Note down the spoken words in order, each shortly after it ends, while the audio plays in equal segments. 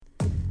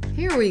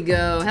Here we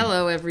go.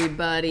 Hello,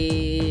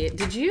 everybody.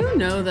 Did you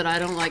know that I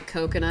don't like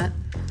coconut?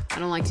 I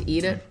don't like to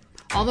eat it.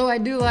 Although I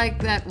do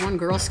like that one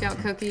Girl Scout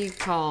cookie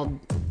called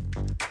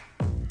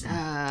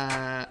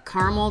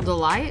Caramel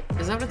Delight.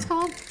 Is that what it's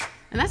called?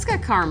 And that's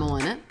got caramel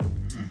in it.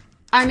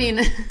 I mean,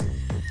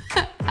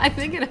 I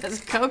think it has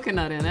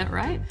coconut in it,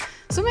 right?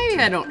 So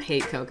maybe I don't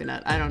hate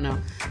coconut. I don't know.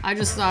 I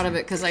just thought of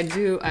it because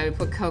I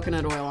put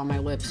coconut oil on my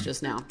lips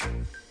just now.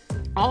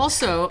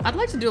 Also, I'd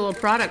like to do a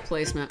little product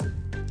placement.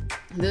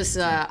 This,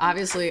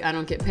 obviously, I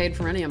don't get paid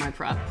for any of my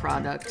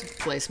product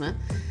placement.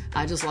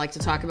 I just like to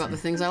talk about the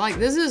things I like.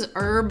 This is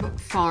Herb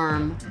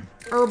Farm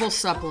Herbal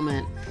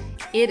Supplement.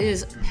 It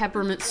is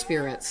peppermint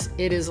spirits.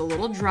 It is a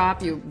little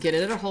drop. You get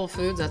it at Whole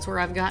Foods. That's where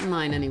I've gotten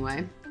mine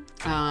anyway.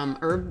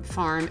 Herb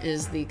Farm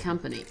is the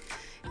company.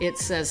 It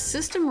says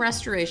System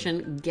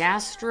Restoration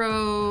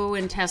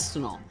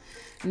Gastrointestinal.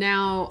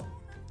 Now,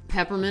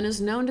 peppermint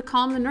is known to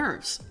calm the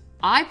nerves.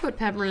 I put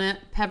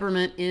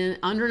peppermint in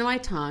under my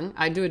tongue.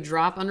 I do a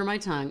drop under my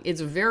tongue. It's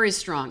very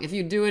strong. If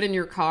you do it in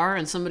your car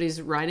and somebody's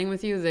riding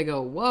with you, they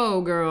go, "Whoa,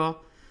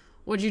 girl,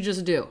 what'd you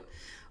just do?"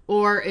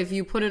 Or if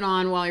you put it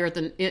on while you're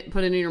put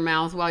it in your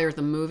mouth while you're at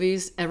the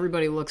movies,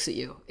 everybody looks at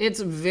you. It's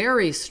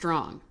very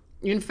strong.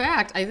 In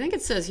fact, I think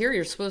it says here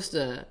you're supposed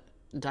to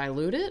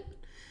dilute it.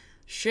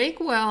 Shake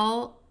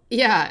well.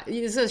 Yeah,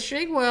 it says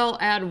shake well,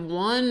 add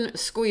 1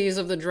 squeeze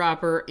of the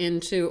dropper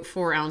into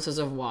 4 ounces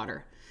of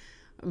water.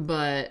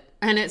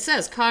 And it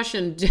says,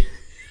 caution,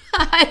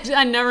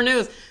 I never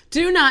knew this,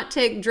 do not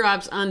take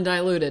drops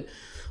undiluted.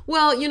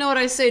 Well, you know what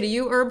I say to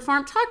you, Herb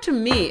Farm? Talk to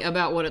me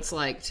about what it's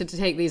like to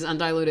take these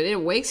undiluted. It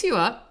wakes you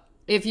up.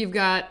 If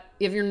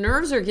your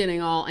nerves are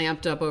getting all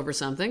amped up over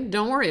something,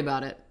 don't worry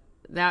about it.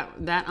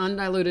 That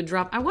undiluted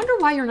drop, I wonder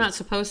why you're not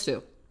supposed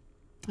to.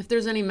 If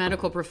there's any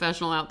medical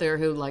professional out there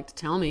who'd like to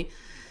tell me,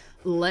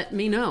 let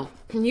me know.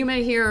 You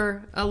may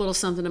hear a little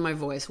something in my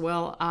voice.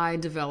 Well, I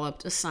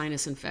developed a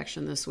sinus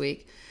infection this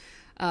week,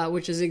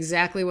 which is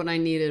exactly what I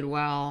needed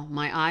while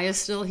my eye is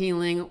still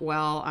healing,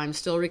 while I'm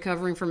still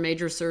recovering from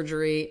major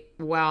surgery,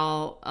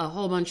 while a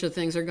whole bunch of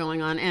things are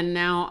going on, and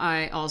now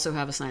I also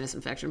have a sinus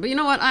infection. But you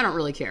know what? I don't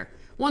really care.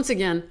 Once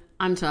again,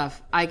 I'm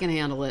tough. I can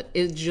handle it.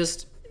 It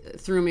just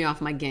threw me off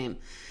my game.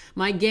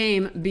 My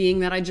game being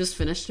that I just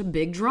finished a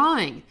big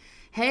drawing.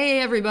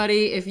 Hey,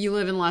 everybody, if you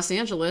live in Los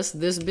Angeles,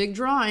 this big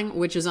drawing,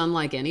 which is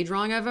unlike any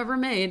drawing I've ever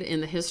made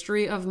in the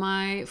history of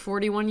my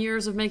 41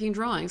 years of making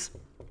drawings.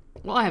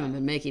 Well, I haven't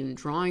been making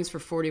drawings for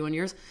 41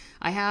 years.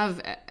 I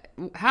have.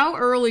 How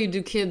early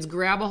do kids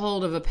grab a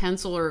hold of a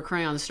pencil or a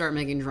crayon and start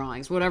making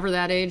drawings? Whatever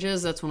that age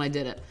is, that's when I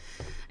did it.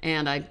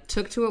 And I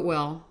took to it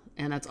well,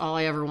 and that's all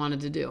I ever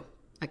wanted to do.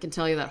 I can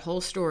tell you that whole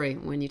story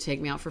when you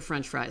take me out for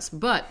French fries.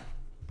 But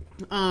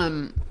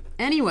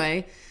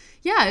anyway,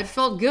 yeah, it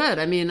felt good.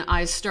 I mean,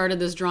 I started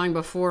this drawing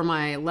before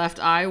my left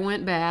eye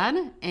went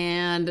bad,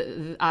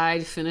 and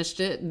I finished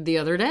it the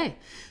other day.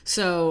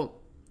 So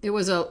it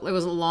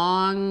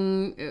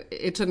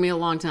took me a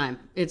long time.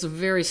 It's a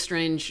very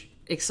strange,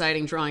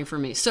 exciting drawing for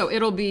me. So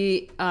it'll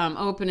be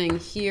opening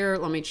here.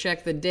 Let me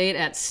check the date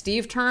at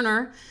Steve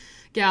Turner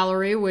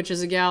Gallery, which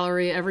is a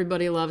gallery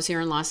everybody loves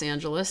here in Los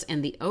Angeles.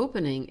 And the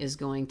opening is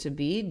going to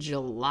be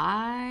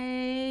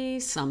July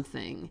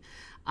something.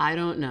 I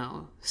don't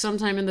know.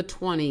 Sometime in the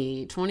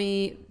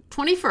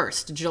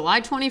 21st,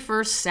 July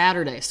 21st,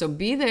 Saturday. So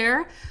be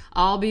there.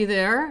 I'll be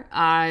there.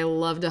 I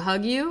love to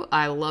hug you.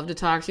 I love to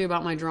talk to you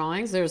about my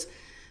drawings. There's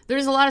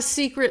a lot of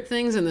secret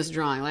things in this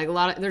drawing.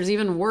 There's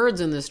even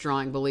words in this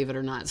drawing, believe it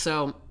or not.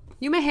 So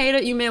you may hate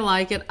it, you may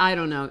like it. I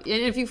don't know. And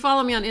if you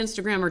follow me on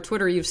Instagram or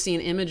Twitter, you've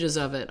seen images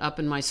of it up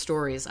in my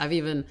stories. I've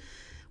even,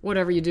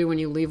 whatever you do when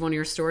you leave one of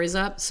your stories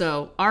up.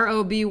 So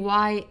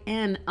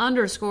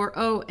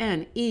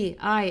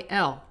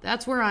ROBYN_ONEIL.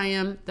 That's where I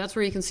am. That's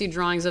where you can see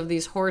drawings of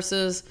these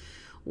horses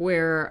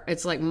where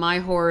it's like my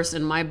horse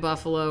and my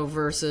buffalo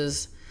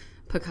versus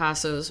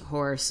Picasso's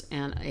horse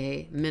and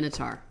a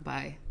Minotaur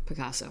by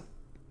Picasso.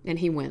 And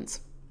he wins.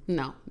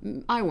 No,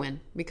 I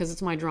win because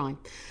it's my drawing.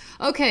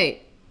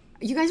 Okay,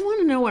 you guys want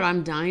to know what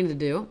I'm dying to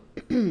do?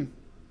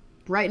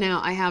 Right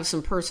now, I have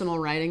some personal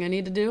writing I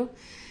need to do.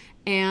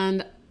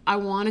 And I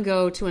want to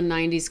go to a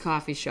 90s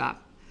coffee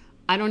shop.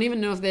 I don't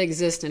even know if they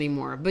exist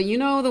anymore. But you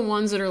know the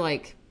ones that are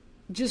like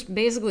just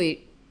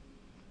basically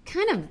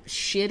kind of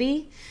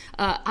shitty?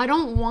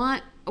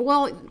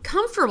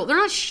 Comfortable. They're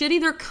not shitty,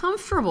 they're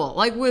comfortable.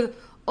 Like with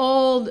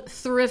old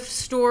thrift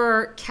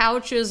store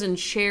couches and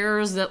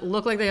chairs that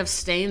look like they have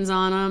stains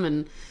on them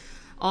and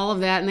all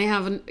of that. And they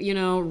have,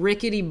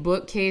 rickety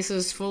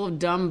bookcases full of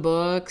dumb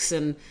books,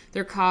 and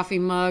their coffee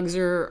mugs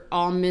are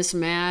all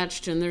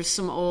mismatched, and there's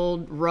some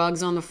old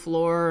rugs on the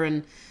floor,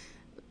 and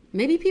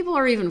maybe people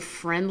are even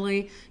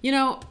friendly.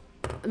 The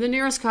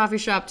nearest coffee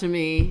shop to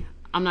me,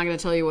 I'm not going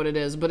to tell you what it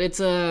is, but it's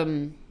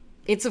a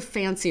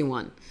fancy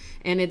one,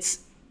 and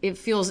it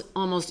feels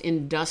almost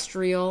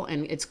industrial,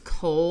 and it's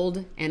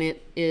cold, and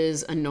it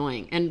is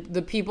annoying. And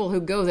the people who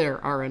go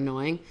there are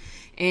annoying.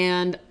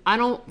 And I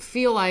don't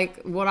feel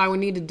like what I would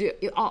need to do.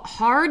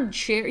 Hard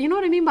chair. You know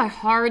what I mean by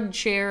hard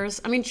chairs?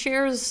 I mean,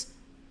 chairs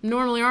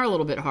normally are a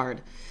little bit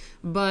hard.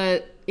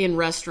 but in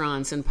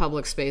restaurants and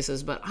public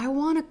spaces. But I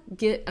want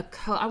to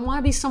I want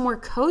to be somewhere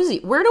cozy.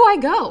 Where do I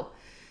go?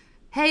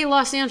 Hey,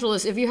 Los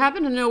Angeles, if you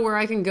happen to know where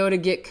I can go to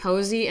get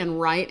cozy and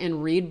write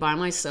and read by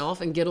myself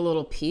and get a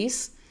little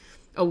peace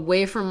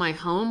away from my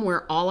home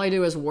where all I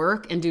do is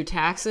work and do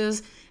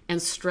taxes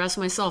and stress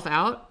myself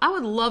out, I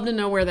would love to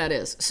know where that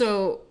is.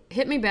 So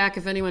hit me back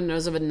if anyone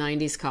knows of a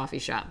 90s coffee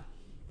shop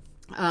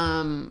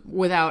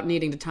without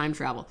needing to time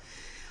travel.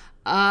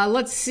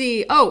 Let's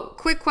see. Oh,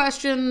 quick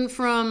question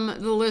from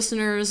the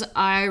listeners.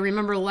 I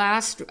remember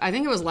I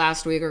think it was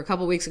last week or a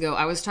couple weeks ago,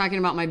 I was talking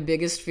about my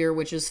biggest fear,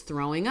 which is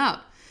throwing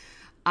up.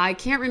 I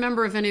can't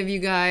remember if any of you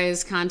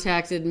guys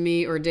contacted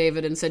me or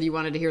David and said you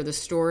wanted to hear the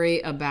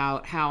story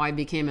about how I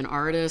became an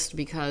artist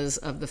because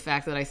of the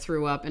fact that I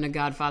threw up in a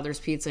Godfather's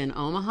Pizza in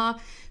Omaha.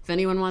 If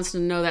anyone wants to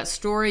know that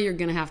story, you're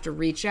going to have to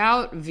reach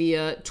out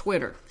via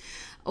Twitter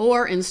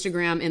or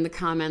Instagram in the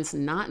comments,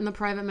 not in the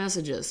private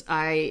messages.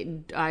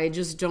 I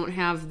just don't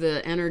have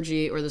the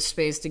energy or the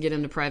space to get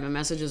into private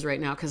messages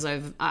right now because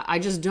I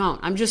just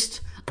don't.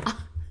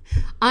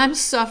 I'm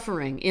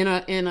suffering in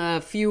a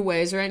few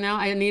ways right now.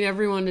 I need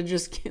everyone to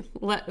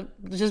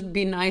just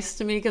be nice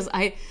to me because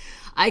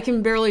I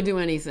can barely do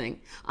anything.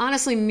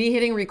 Honestly, me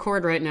hitting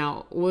record right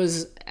now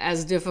was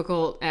as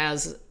difficult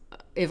as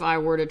if I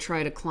were to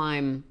try to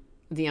climb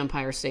the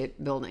Empire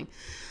State Building.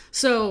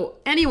 So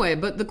anyway,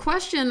 but the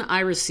question I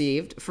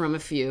received from a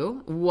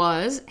few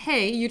was,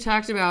 hey, you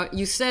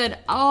said,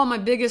 oh, my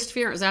biggest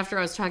fear is after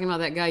I was talking about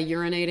that guy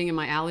urinating in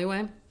my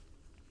alleyway.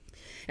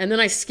 And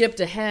then I skipped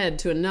ahead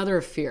to another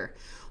fear.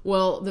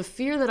 Well, the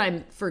fear that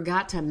I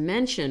forgot to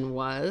mention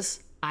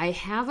was I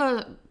have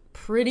a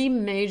pretty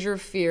major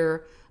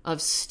fear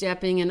of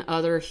stepping in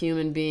other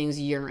human beings'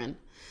 urine.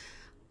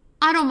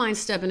 I don't mind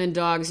stepping in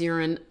dogs'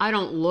 urine. I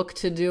don't look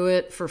to do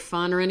it for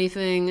fun or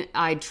anything.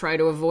 I try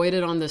to avoid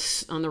it on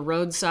the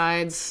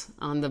roadsides,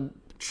 on the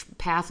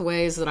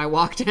pathways that I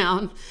walk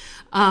down.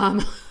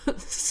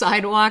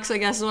 Sidewalks, I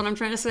guess is what I'm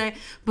trying to say.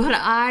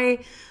 But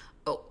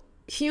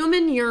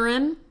human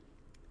urine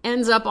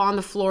ends up on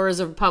the floors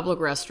of public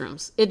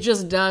restrooms. It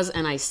just does,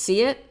 and I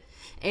see it.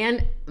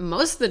 And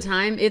most of the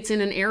time, it's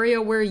in an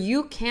area where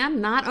you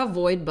cannot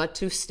avoid but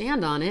to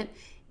stand on it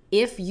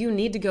if you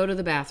need to go to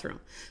the bathroom.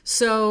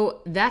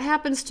 So that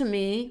happens to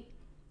me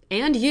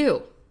and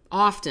you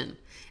often.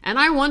 And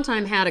I one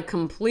time had a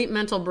complete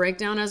mental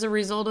breakdown as a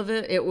result of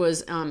it. It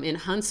was in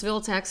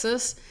Huntsville,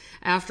 Texas,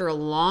 after a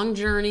long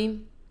journey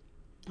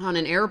on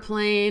an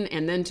airplane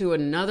and then to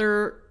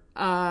another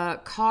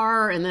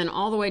car and then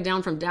all the way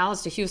down from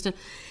Dallas to Houston,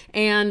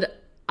 and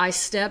I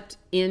stepped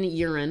in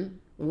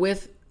urine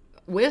with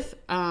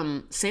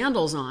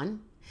sandals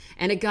on,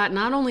 and it got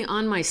not only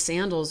on my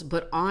sandals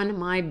but on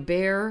my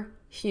bare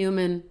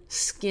human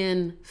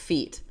skin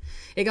feet.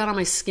 It got on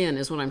my skin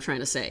is what I'm trying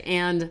to say.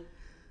 And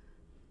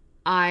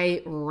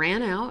I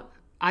ran out.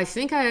 I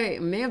think I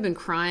may have been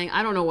crying.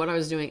 I don't know what I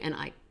was doing, and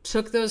I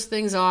took those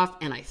things off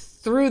and I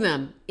threw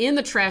them in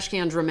the trash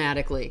can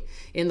dramatically,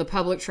 in the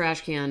public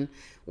trash can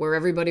where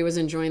everybody was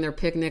enjoying their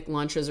picnic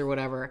lunches or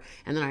whatever.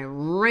 And then I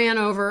ran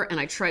over and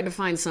I tried to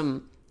find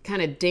some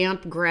kind of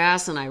damp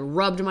grass and I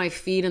rubbed my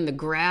feet in the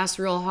grass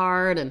real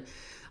hard and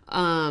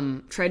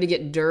tried to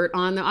get dirt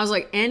on them. I was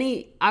like,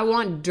 I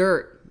want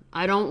dirt.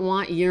 I don't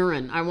want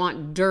urine. I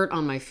want dirt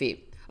on my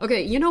feet.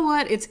 Okay, you know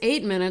what? It's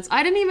 8 minutes.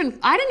 I didn't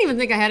even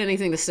think I had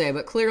anything to say,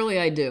 but clearly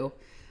I do.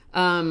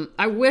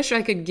 I wish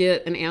I could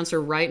get an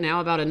answer right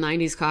now about a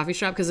 90s coffee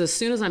shop, because as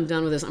soon as I'm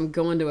done with this, I'm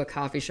going to a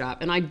coffee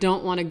shop, and I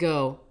don't want to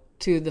go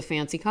to the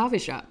fancy coffee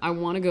shop. I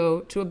want to go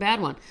to a bad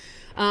one.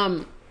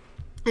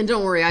 And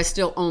don't worry, I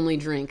still only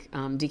drink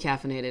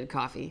decaffeinated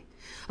coffee.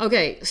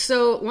 Okay,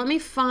 so let me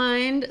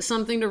find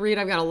something to read.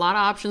 I've got a lot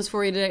of options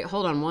for you today.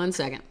 Hold on one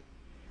second.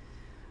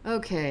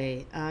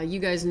 Okay, you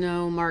guys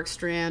know Mark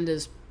Strand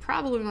is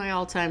probably my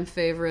all-time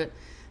favorite.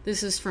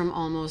 This is from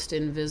Almost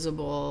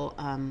Invisible,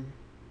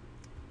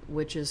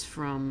 which is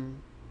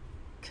from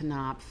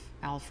Knopf,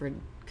 Alfred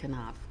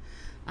Knopf.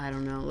 I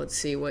don't know. Let's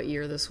see what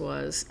year this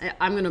was.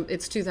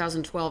 It's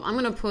 2012. I'm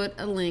gonna put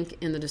a link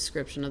in the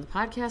description of the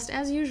podcast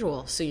as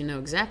usual, so you know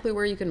exactly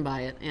where you can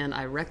buy it, and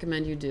I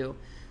recommend you do.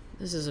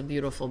 This is a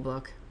beautiful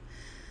book.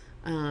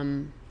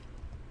 And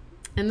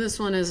this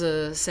one is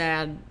it's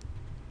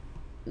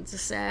a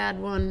sad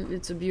one.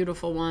 It's a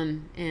beautiful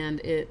one, and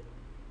it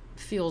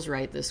feels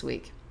right this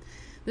week.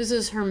 This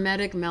is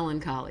Hermetic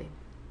Melancholy.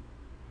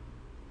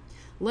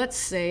 Let's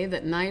say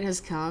that night has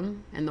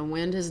come, and the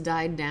wind has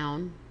died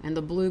down, and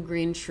the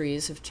blue-green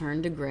trees have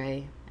turned to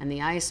gray, and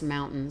the ice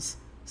mountains,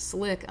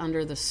 slick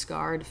under the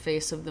scarred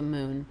face of the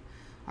moon,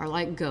 are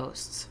like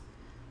ghosts,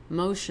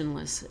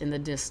 motionless in the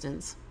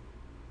distance.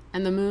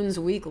 And the moon's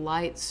weak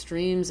light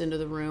streams into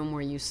the room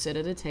where you sit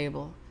at a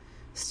table,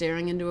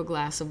 staring into a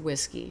glass of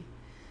whiskey,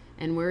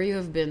 and where you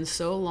have been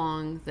so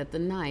long that the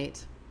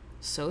night,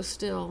 so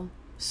still,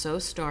 so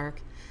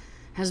stark,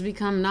 has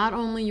become not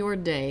only your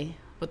day,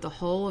 but the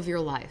whole of your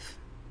life.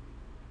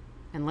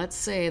 And let's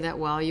say that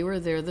while you are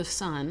there, the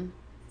sun,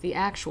 the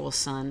actual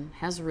sun,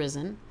 has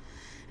risen,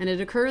 and it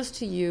occurs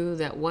to you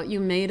that what you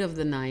made of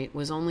the night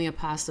was only a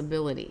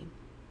possibility,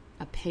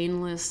 a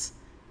painless,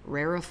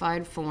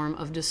 rarefied form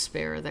of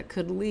despair that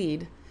could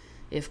lead,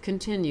 if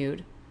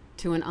continued,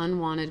 to an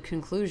unwanted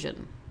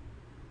conclusion.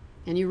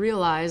 And you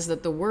realize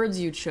that the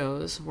words you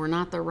chose were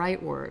not the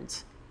right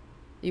words.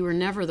 You were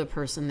never the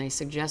person they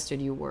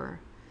suggested you were.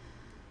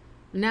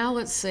 Now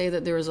let's say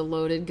that there is a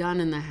loaded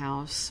gun in the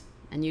house,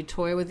 and you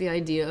toy with the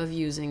idea of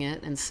using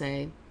it and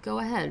say, go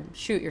ahead,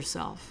 shoot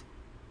yourself.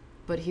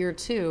 But here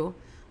too,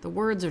 the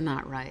words are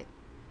not right.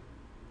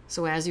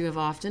 So as you have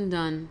often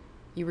done,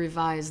 you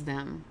revise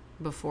them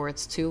before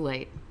it's too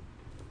late.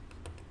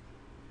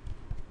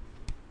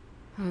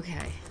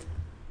 Okay.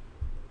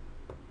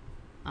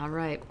 All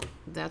right,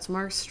 that's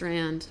Mark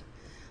Strand.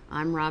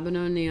 I'm Robin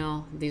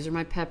O'Neill. These are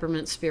my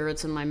peppermint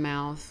spirits in my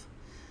mouth.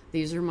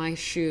 These are my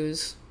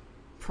shoes,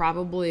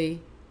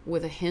 probably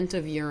with a hint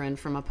of urine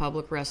from a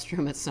public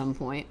restroom at some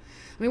point.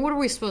 I mean, what are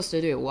we supposed to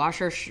do?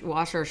 Wash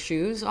our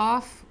shoes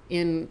off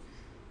in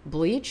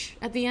bleach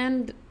at the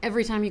end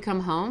every time you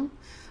come home?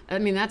 I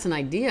mean, that's an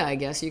idea, I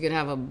guess. You could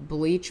have a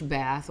bleach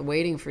bath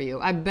waiting for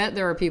you. I bet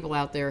there are people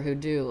out there who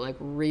do, like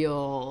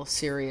real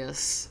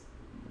serious,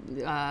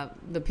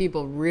 the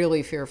people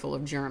really fearful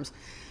of germs.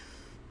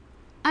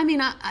 I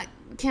mean,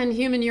 can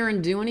human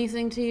urine do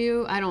anything to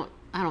you? I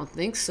don't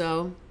think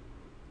so.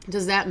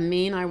 Does that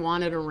mean I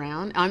want it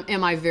around?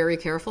 Am I very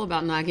careful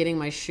about not getting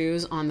my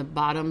shoes on the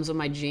bottoms of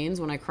my jeans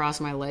when I cross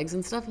my legs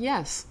and stuff?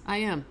 Yes, I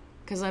am.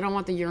 Because I don't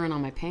want the urine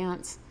on my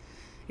pants.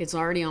 It's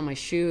already on my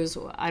shoes.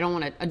 I don't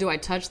want to. Do I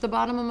touch the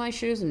bottom of my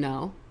shoes?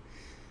 No.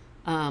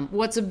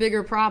 What's a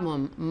bigger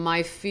problem?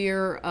 My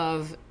fear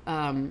of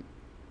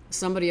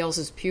somebody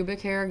else's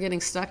pubic hair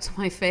getting stuck to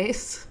my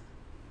face?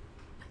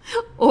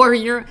 or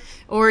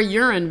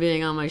urine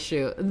being on my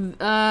shoe?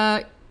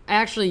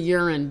 Actually,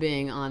 urine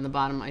being on the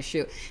bottom of my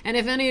shoe. And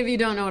if any of you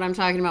don't know what I'm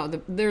talking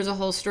about, there's a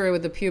whole story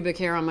with the pubic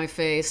hair on my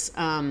face.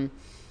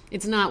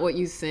 It's not what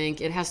you think.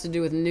 It has to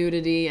do with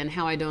nudity and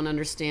how I don't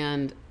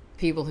understand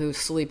people who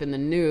sleep in the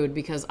nude,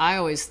 because I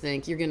always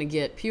think you're going to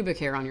get pubic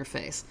hair on your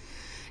face.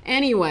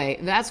 Anyway,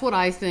 that's what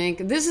I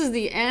think. This is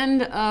the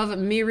end of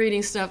me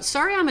reading stuff.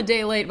 Sorry I'm a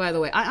day late, by the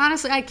way.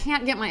 Honestly, I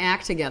can't get my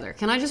act together.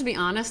 Can I just be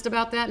honest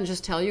about that and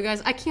just tell you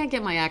guys? I can't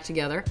get my act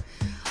together.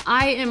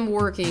 I am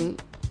working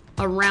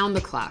around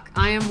the clock.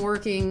 I am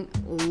working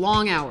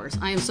long hours.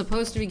 I am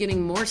supposed to be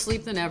getting more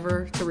sleep than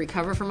ever to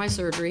recover from my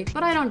surgery,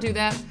 but I don't do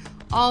that.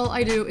 All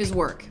I do is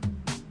work.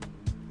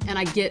 And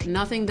I get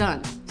nothing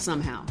done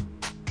somehow.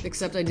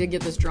 Except I did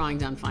get this drawing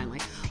done finally.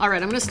 All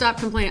right, I'm going to stop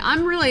complaining.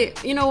 I'm really,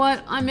 you know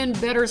what? I'm in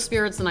better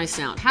spirits than I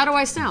sound. How do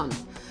I sound?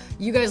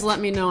 You guys let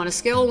me know on a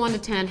scale of 1 to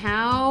 10,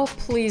 how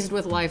pleased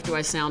with life do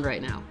I sound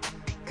right now?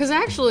 Because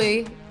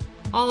actually,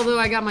 although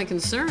I got my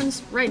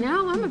concerns, right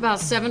now I'm about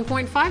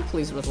 7.5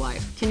 pleased with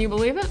life. Can you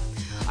believe it?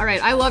 All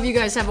right, I love you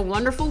guys. Have a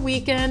wonderful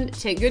weekend.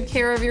 Take good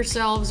care of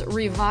yourselves.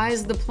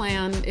 Revise the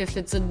plan if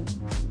it's a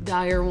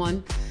dire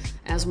one,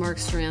 as Mark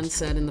Strand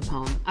said in the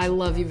poem. I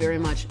love you very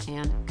much,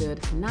 and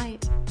good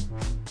night.